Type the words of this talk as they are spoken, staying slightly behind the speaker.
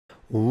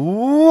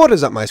What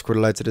is up, my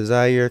Squirtleites? It is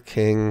I, your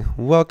king,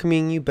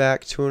 welcoming you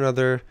back to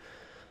another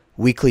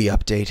weekly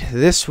update.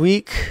 This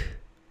week,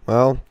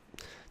 well,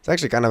 it's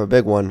actually kind of a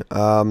big one.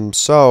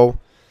 So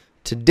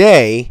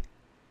today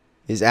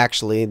is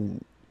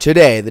actually, the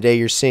day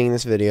you're seeing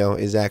this video,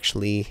 is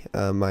actually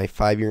my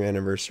 5-year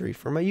anniversary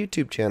for my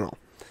YouTube channel.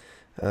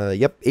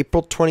 Yep,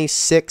 April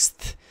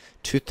 26th,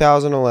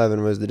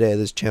 2011 was the day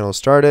this channel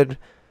started.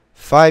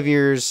 5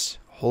 years,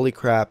 holy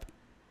crap,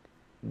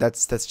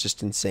 that's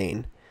just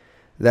insane.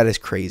 That is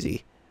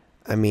crazy.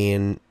 I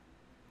mean,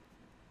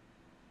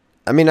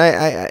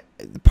 I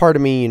part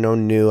of me,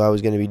 knew I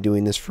was going to be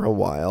doing this for a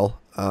while.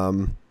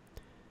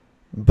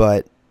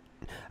 But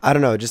I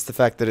don't know, just the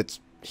fact that it's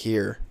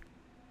here,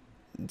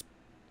 it's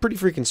pretty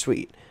freaking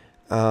sweet.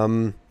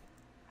 I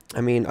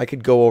mean, I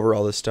could go over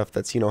all this stuff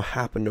that's,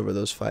 happened over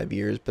those 5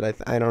 years, but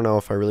I don't know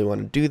if I really want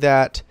to do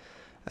that.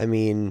 I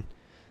mean,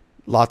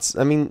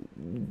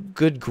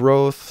 good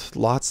growth,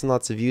 lots and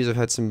lots of views. I've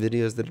had some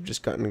videos that have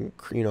just gotten,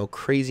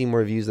 crazy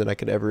more views than I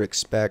could ever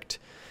expect.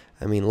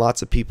 I mean,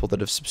 lots of people that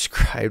have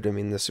subscribed. I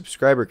mean, the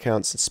subscriber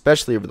counts,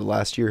 especially over the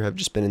last year, have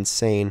just been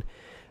insane.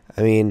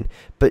 I mean,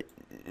 but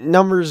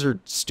numbers are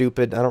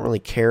stupid. I don't really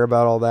care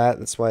about all that.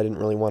 That's why I didn't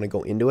really want to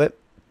go into it.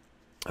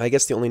 I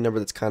guess the only number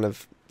that's kind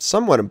of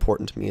somewhat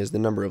important to me is the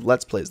number of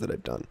Let's Plays that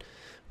I've done,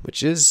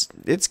 which is,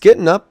 it's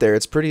getting up there.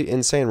 It's pretty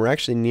insane. We're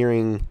actually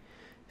nearing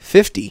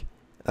 50.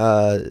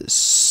 I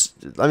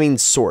mean,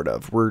 sort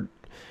of. We're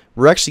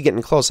actually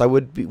getting close. I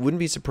wouldn't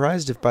be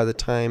surprised if by the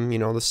time, the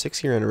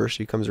 6-year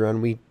anniversary comes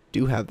around, we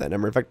do have that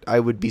number. In fact, I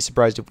would be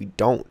surprised if we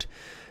don't.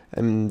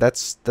 I mean,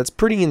 that's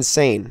pretty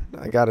insane,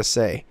 I gotta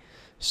say.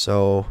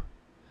 So,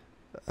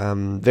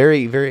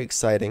 very, very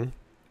exciting.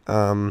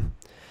 It's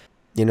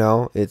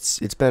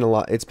been a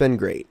lot. It's been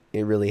great.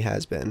 It really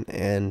has been.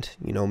 And,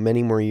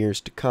 many more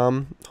years to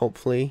come,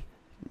 hopefully.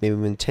 Maybe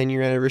when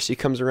 10-year anniversary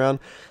comes around,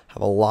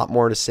 have a lot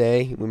more to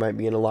say. We might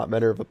be in a lot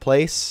better of a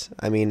place.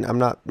 I mean, I'm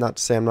not to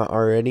say I'm not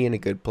already in a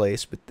good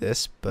place with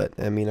this, but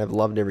I mean, I've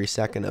loved every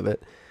second of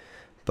it.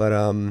 But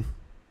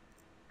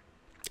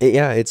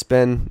yeah, it's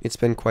been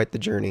quite the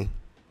journey.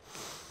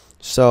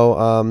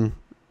 So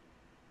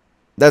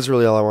that's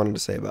really all I wanted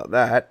to say about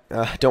that.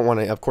 I don't want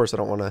to, of course, I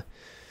don't want to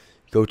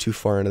go too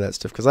far into that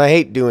stuff because I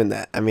hate doing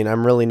that. I mean,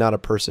 I'm really not a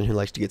person who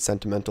likes to get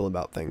sentimental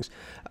about things.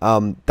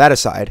 That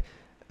aside.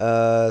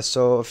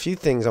 So a few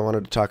things I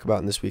wanted to talk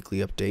about in this weekly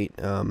update,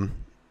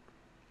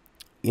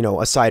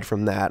 aside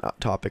from that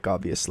topic,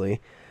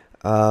 obviously.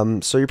 So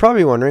you're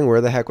probably wondering,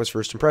 where the heck was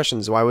First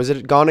Impressions? Why was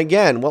it gone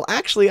again? Well,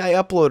 actually, I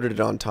uploaded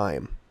it on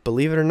time.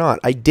 Believe it or not,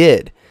 I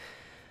did.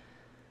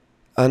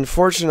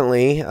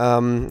 Unfortunately,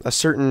 a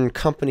certain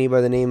company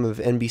by the name of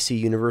NBC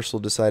Universal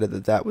decided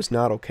that that was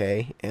not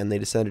okay, and they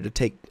decided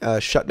to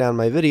shut down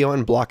my video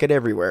and block it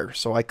everywhere,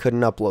 so I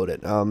couldn't upload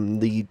it.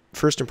 The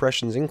First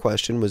Impressions in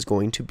question was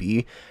going to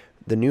be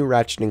the new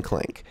Ratchet &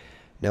 Clank.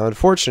 Now,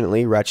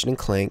 unfortunately, Ratchet &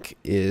 Clank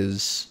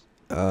is,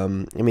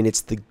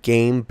 it's the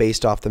game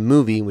based off the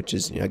movie, which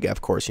is,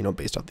 of course,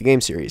 based off the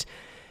game series.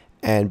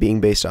 And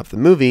being based off the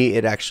movie,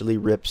 it actually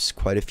rips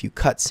quite a few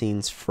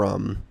cutscenes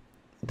from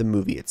the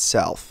movie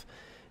itself.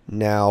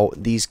 Now,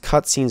 these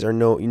cutscenes are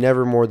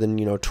never more than,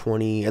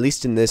 20, at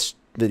least in this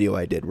video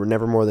I did, were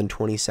never more than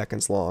 20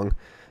 seconds long,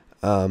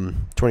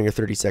 20 or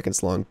 30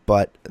 seconds long,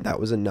 but that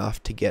was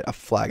enough to get a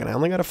flag. And I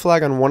only got a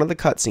flag on one of the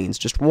cutscenes,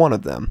 just one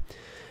of them,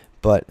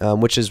 but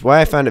which is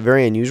why I found it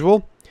very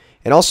unusual,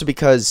 and also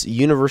because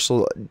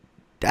Universal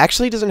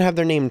actually doesn't have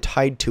their name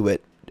tied to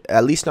it,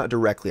 at least not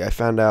directly. I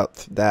found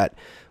out that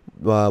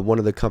one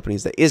of the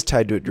companies that is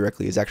tied to it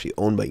directly is actually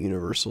owned by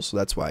Universal, so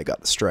that's why I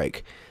got the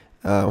strike.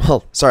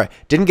 Well, sorry,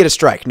 didn't get a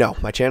strike. No,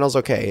 my channel's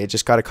okay. It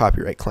just got a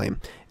copyright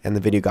claim, and the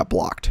video got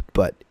blocked.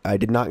 But I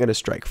did not get a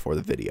strike for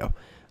the video.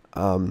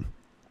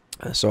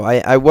 So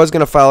I was going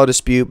to file a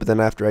dispute, but then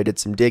after I did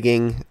some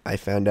digging, I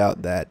found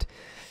out that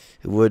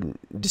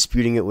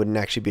disputing it wouldn't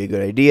actually be a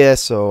good idea,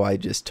 so I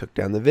just took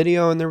down the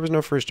video, and there was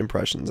no First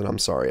Impressions, and I'm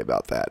sorry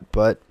about that.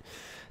 But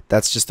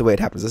that's just the way it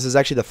happens. This is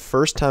actually the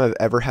first time I've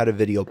ever had a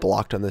video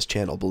blocked on this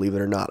channel, believe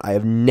it or not. I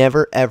have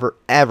never, ever,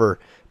 ever,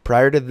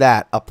 prior to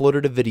that,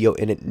 uploaded a video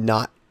and it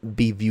not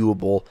be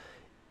viewable.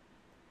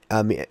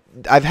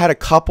 I've had a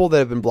couple that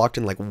have been blocked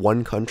in like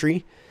one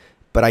country,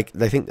 but I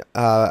think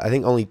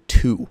only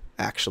 2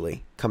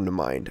 actually come to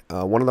mind.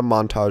 One of the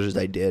montages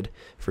I did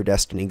for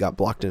Destiny got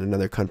blocked in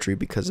another country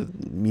because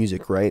of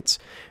music rights,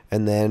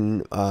 and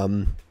then I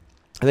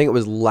think it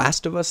was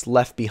Last of Us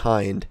Left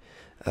Behind,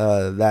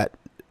 that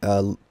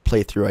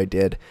playthrough I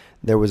did.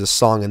 There was a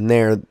song in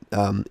there,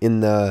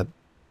 in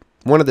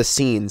one of the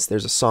scenes,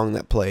 there's a song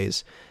that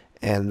plays,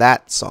 and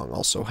that song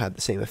also had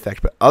the same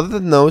effect. But other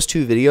than those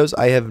 2 videos,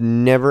 I have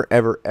never,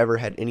 ever, ever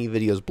had any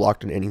videos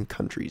blocked in any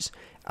countries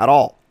at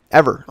all,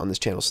 ever, on this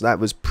channel. So that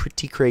was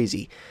pretty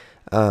crazy.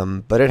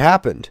 But it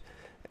happened,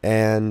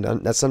 and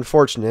that's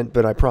unfortunate,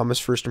 but I promise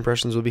First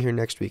Impressions will be here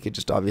next week. It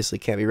just obviously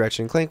can't be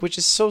Ratchet & Clank, which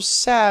is so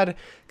sad,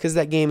 because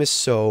that game is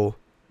so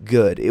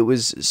good. It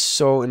was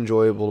so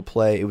enjoyable to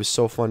play. It was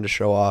so fun to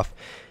show off.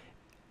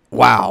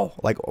 wow,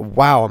 like,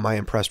 wow, am I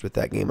impressed with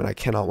that game, and I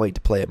cannot wait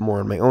to play it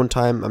more in my own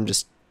time. I'm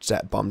just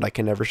bummed I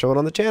can never show it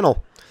on the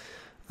channel,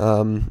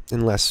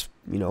 unless,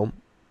 you know,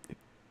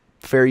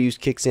 fair use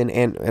kicks in,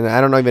 and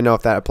I don't even know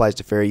if that applies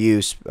to fair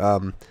use,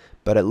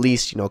 but at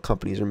least, you know,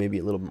 companies are maybe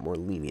a little bit more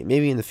lenient.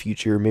 Maybe in the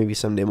future, maybe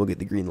someday we'll get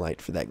the green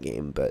light for that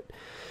game, but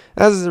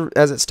as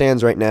it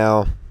stands right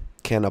now,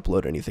 can't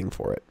upload anything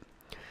for it.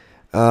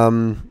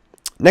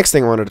 Next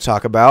thing I wanted to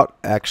talk about,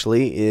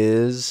 actually,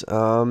 is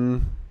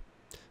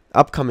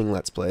upcoming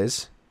Let's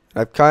Plays.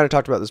 I've kind of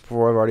talked about this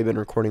before. I've already been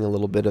recording a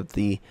little bit of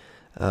the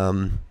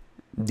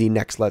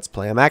next Let's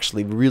Play. I'm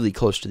actually really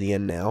close to the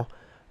end now.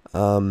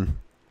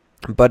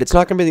 But it's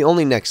not going to be the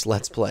only next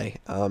Let's Play.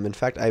 In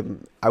fact,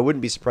 I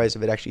wouldn't be surprised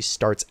if it actually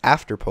starts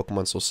after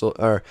Pokemon Soul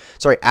Silver, or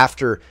sorry,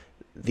 after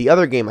the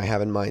other game I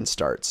have in mind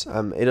starts.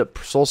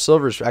 Soul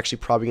Silver is actually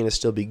probably going to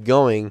still be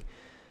going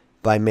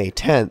by May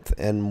 10th,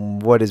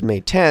 and what is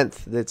May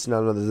 10th? That's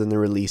none other than the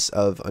release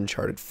of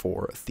Uncharted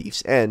 4: A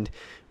Thief's End,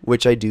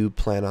 which I do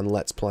plan on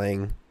Let's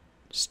Playing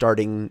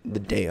starting the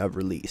day of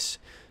release.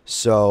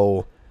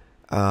 So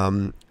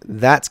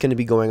that's going to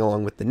be going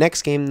along with the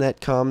next game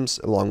that comes,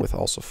 along with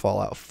also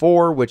Fallout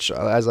 4, which,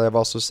 as I've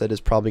also said, is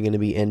probably going to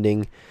be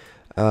ending,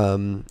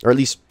 or at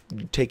least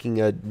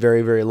taking a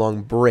very, very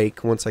long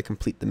break once I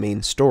complete the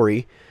main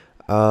story.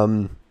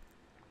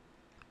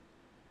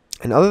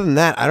 And other than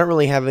that, I don't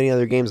really have any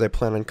other games I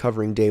plan on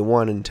covering day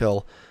one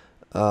until,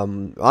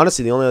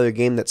 honestly, the only other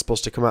game that's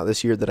supposed to come out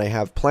this year that I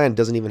have planned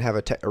doesn't even have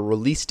a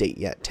release date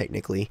yet,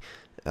 technically.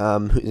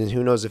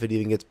 Who knows if it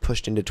even gets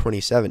pushed into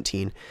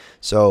 2017.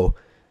 So,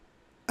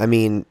 I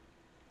mean,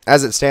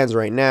 as it stands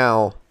right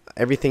now,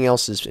 everything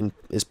else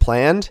is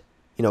planned,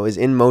 you know, is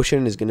in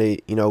motion, is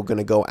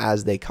gonna go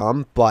as they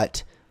come.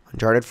 But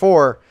Uncharted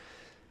 4,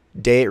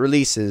 day it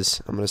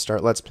releases, I'm gonna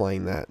start Let's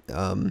Playing that.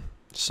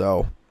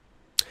 So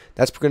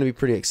that's going to be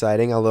pretty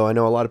exciting, although I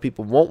know a lot of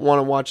people won't want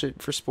to watch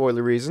it for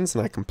spoiler reasons,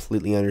 and I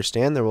completely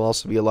understand. There will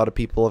also be a lot of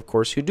people, of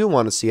course, who do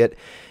want to see it,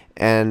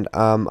 and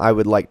I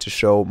would like to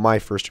show my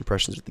first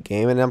impressions of the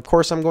game, and of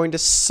course I'm going to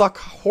suck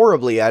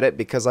horribly at it,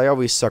 because I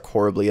always suck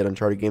horribly at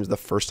Uncharted games the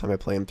first time I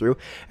play them through,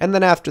 and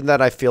then after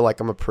that I feel like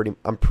I'm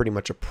pretty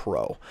much a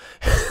pro.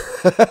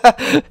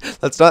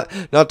 That's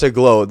not to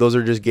gloat. Those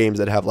are just games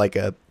that have like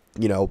a,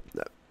 you know,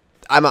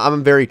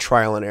 I'm very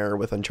trial and error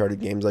with Uncharted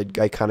games. I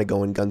kind of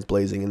go in guns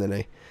blazing, and then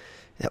I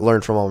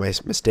learn from all my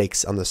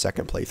mistakes on the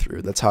second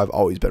playthrough. That's how I've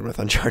always been with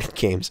Uncharted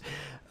games,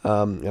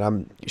 and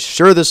I'm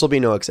sure this will be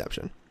no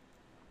exception.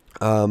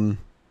 So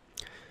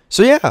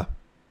yeah,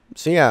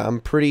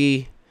 I'm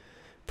pretty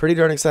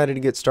darn excited to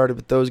get started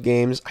with those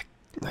games. I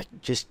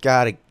just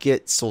gotta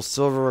get Soul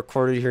Silver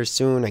recorded here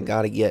soon. I'm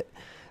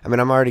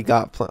already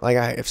got, like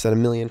I've said a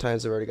million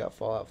times, I've already got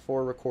Fallout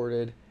 4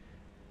 recorded.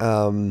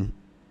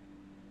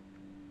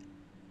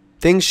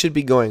 Things should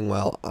be going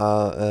well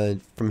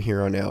from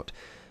here on out.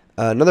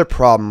 Another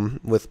problem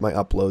with my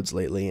uploads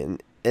lately,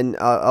 and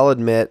I'll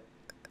admit,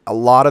 a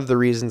lot of the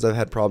reasons I've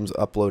had problems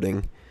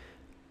uploading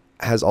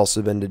has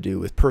also been to do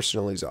with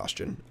personal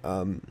exhaustion.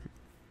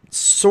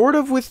 Sort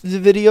of with the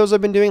videos I've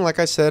been doing. Like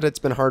I said, it's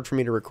been hard for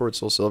me to record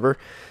Soul Silver,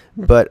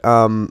 but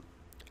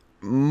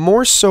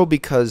more so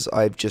because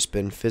I've just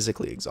been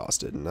physically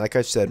exhausted. And like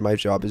I said, my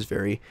job is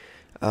very,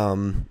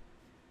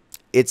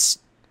 it's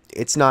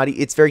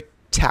very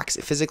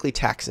physically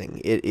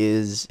taxing.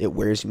 It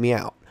wears me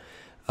out.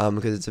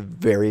 Because it's a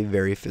very,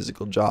 very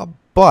physical job.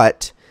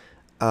 But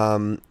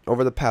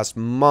over the past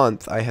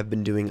month, I have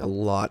been doing a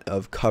lot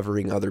of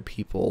covering other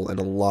people and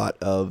a lot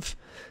of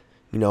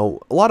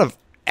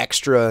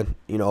extra,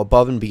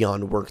 above and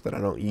beyond work that I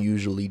don't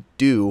usually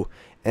do.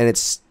 And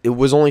it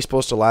was only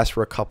supposed to last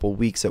for a couple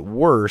weeks at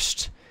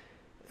worst,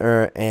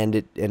 and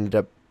it ended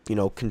up,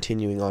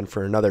 continuing on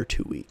for another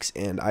 2 weeks.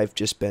 And I've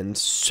just been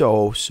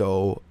so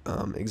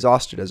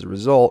exhausted as a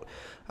result.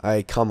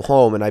 I come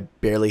home and I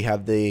barely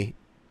have the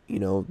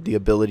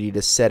ability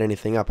to set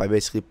anything up. I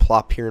basically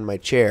plop here in my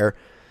chair,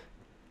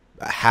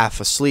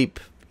 half asleep,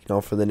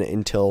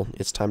 until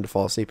it's time to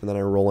fall asleep, and then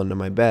I roll into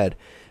my bed.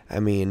 I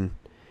mean,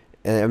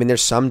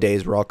 there's some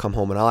days where I'll come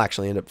home and I'll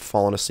actually end up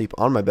falling asleep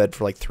on my bed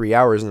for like 3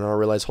 hours, and then I'll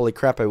realize, holy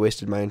crap, I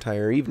wasted my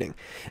entire evening.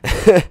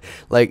 Don't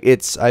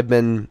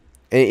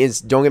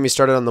get me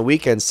started on the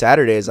weekends.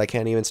 Saturdays, I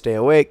can't even stay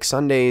awake.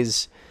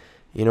 Sundays,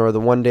 are the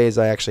one days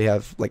I actually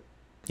have, like,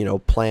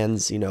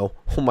 plans, oh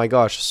my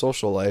gosh,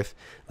 social life,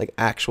 like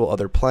actual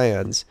other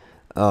plans.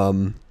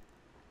 And,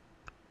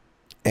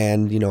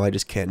 I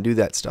just can't do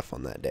that stuff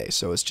on that day.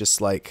 So it's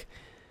just like,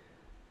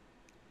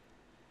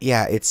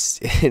 yeah, it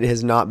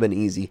has not been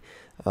easy.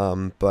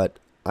 But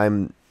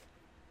I'm,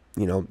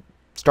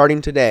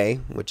 starting today,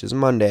 which is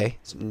Monday,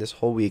 this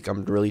whole week,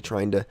 I'm really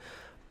trying to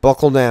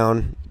buckle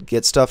down,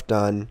 get stuff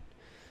done,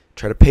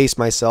 try to pace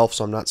myself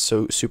so I'm not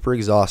so super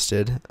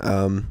exhausted.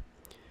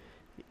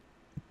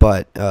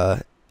 But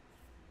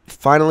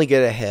finally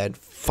get ahead,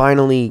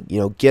 finally,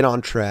 get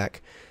on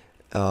track,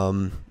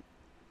 and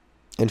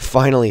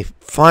finally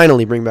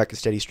bring back a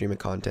steady stream of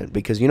content.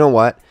 Because you know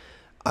what?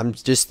 I'm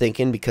just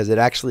thinking, because it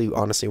actually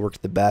honestly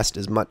worked the best,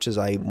 as much as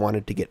I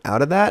wanted to get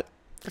out of that,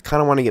 I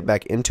kind of want to get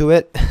back into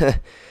it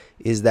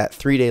is that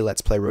 3-day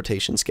Let's Play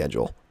rotation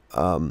schedule.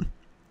 And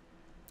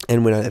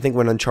I think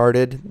when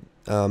Uncharted,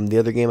 the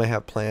other game I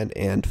have planned,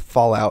 and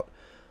Fallout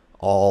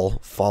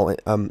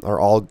are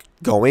all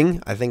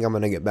going, I think I'm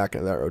gonna get back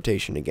into that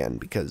rotation again,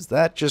 because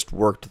that just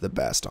worked the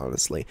best,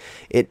 honestly.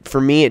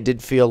 For me, it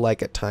did feel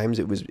like at times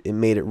it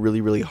made it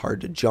really, really hard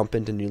to jump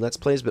into new Let's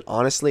Plays, but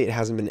honestly, it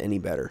hasn't been any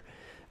better.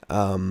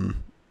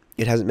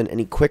 It hasn't been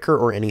any quicker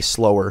or any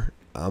slower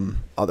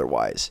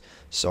otherwise.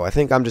 So I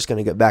think I'm just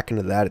gonna get back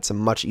into that. It's a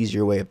much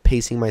easier way of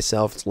pacing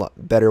myself. It's a lot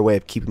better way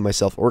of keeping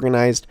myself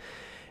organized,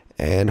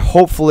 and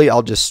hopefully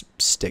I'll just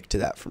stick to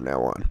that from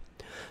now on.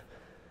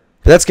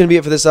 But that's going to be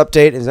it for this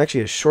update. It's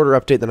actually a shorter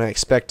update than I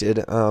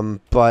expected,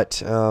 and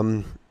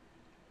a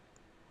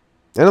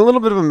little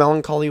bit of a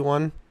melancholy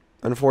one,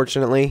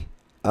 unfortunately.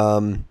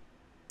 And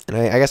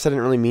I guess I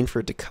didn't really mean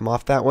for it to come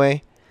off that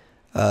way,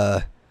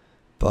 but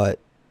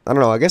I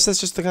don't know. I guess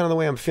that's just the kind of the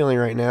way I'm feeling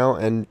right now,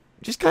 and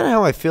just kind of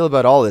how I feel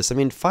about all this. I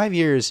mean, 5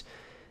 years,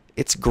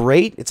 it's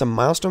great. It's a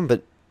milestone,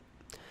 but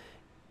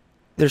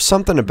there's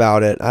something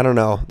about it. I don't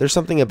know. There's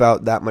something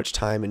about that much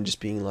time and just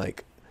being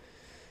like,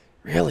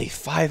 really,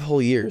 5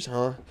 whole years,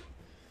 huh?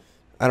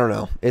 I don't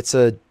know. It's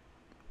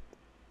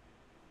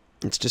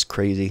just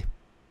crazy.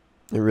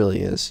 It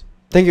really is.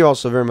 Thank you all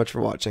so very much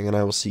for watching, and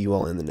I will see you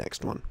all in the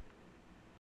next one.